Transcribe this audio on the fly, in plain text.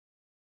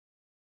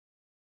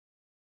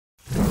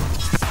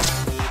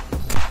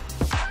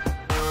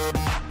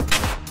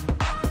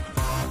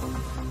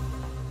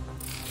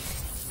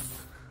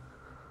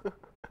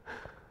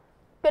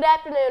Good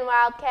afternoon,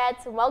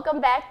 Wildcats, and welcome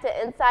back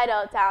to Inside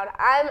O-Town.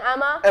 I'm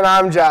Emma. And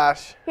I'm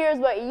Josh. Here's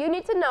what you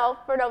need to know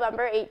for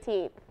November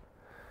 18th.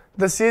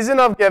 The season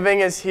of giving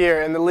is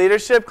here, and the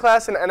leadership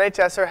class and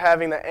NHS are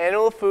having the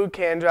annual food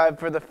can drive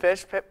for the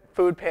Fish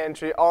Food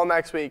Pantry all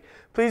next week.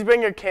 Please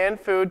bring your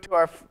canned food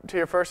to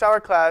your first hour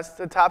class.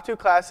 The top two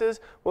classes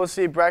will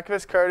see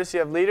breakfast courtesy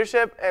of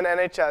leadership and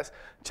NHS.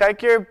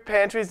 Check your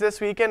pantries this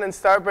weekend and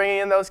start bringing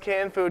in those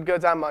canned food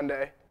goods on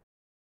Monday.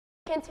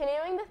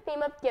 Continuing the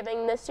theme of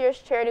giving, this year's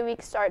Charity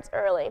Week starts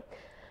early.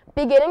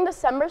 Beginning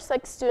December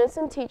 6th, students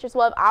and teachers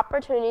will have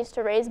opportunities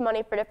to raise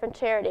money for different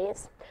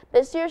charities.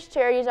 This year's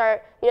charities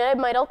are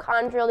United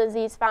Mitochondrial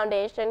Disease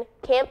Foundation,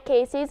 Camp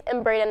Casey's,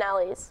 and Braden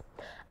Ellie's.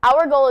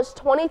 Our goal is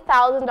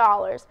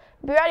 $20,000.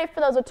 Be ready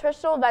for those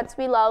nutritional events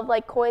we love,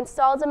 like coin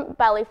stalls and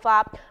belly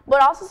flop,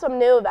 but also some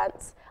new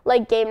events,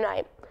 like game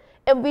night.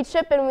 If we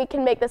chip in, we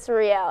can make this a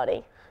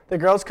reality. The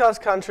girls' cross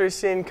country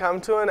scene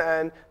come to an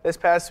end this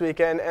past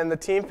weekend, and the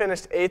team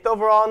finished 8th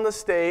overall in the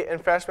state,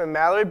 and freshman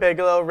Mallory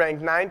Bigelow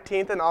ranked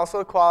 19th and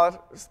also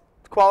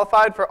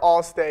qualified for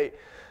All-State.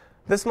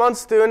 This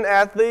month's student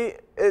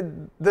athlete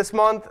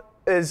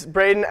is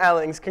Braden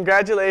Ellings.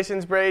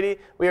 Congratulations, Brady.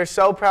 We are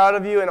so proud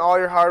of you and all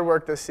your hard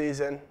work this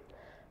season.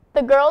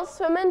 The girls'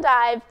 swim and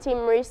dive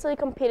team recently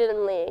competed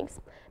in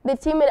leagues. The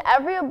team in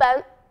every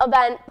event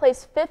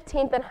placed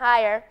 15th and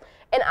higher,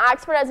 and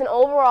Oxford has an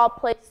overall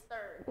placed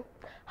 3rd.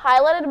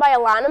 Highlighted by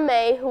Alana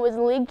May, who was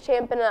league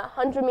champion in a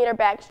 100-meter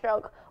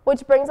backstroke,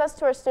 which brings us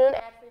to our Student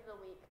Athlete of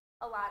the Week,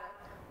 Alana.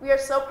 We are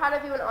so proud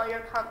of you and all your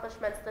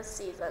accomplishments this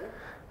season.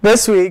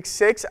 This week,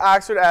 6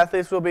 Oxford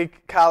athletes will be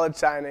college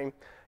signing.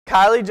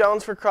 Kylie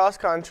Jones for cross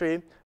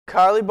country,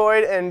 Carly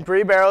Boyd and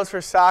Bree Barrows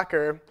for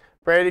soccer,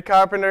 Brady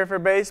Carpenter for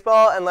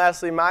baseball, and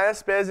lastly, Maya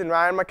Spiz and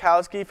Ryan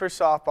Mikowski for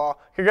softball.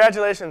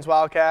 Congratulations,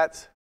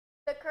 Wildcats.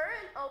 The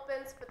current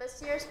opens for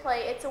this year's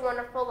play, It's a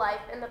Wonderful Life,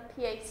 in the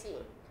PAC.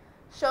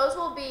 Shows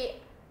will be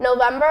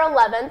November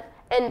 11th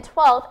and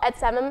 12th at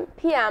 7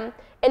 p.m.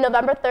 and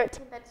November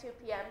 13th at 2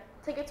 p.m.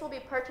 Tickets will be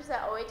purchased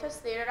at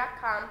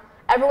ohstheater.com.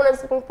 Everyone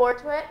is looking forward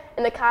to it,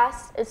 and the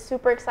cast is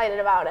super excited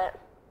about it.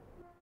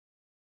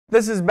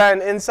 This has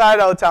been Inside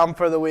O-Town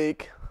for the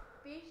week.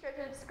 Be sure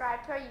to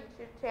subscribe to our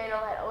YouTube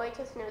channel at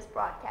OHS News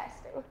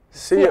Broadcasting.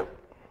 See you.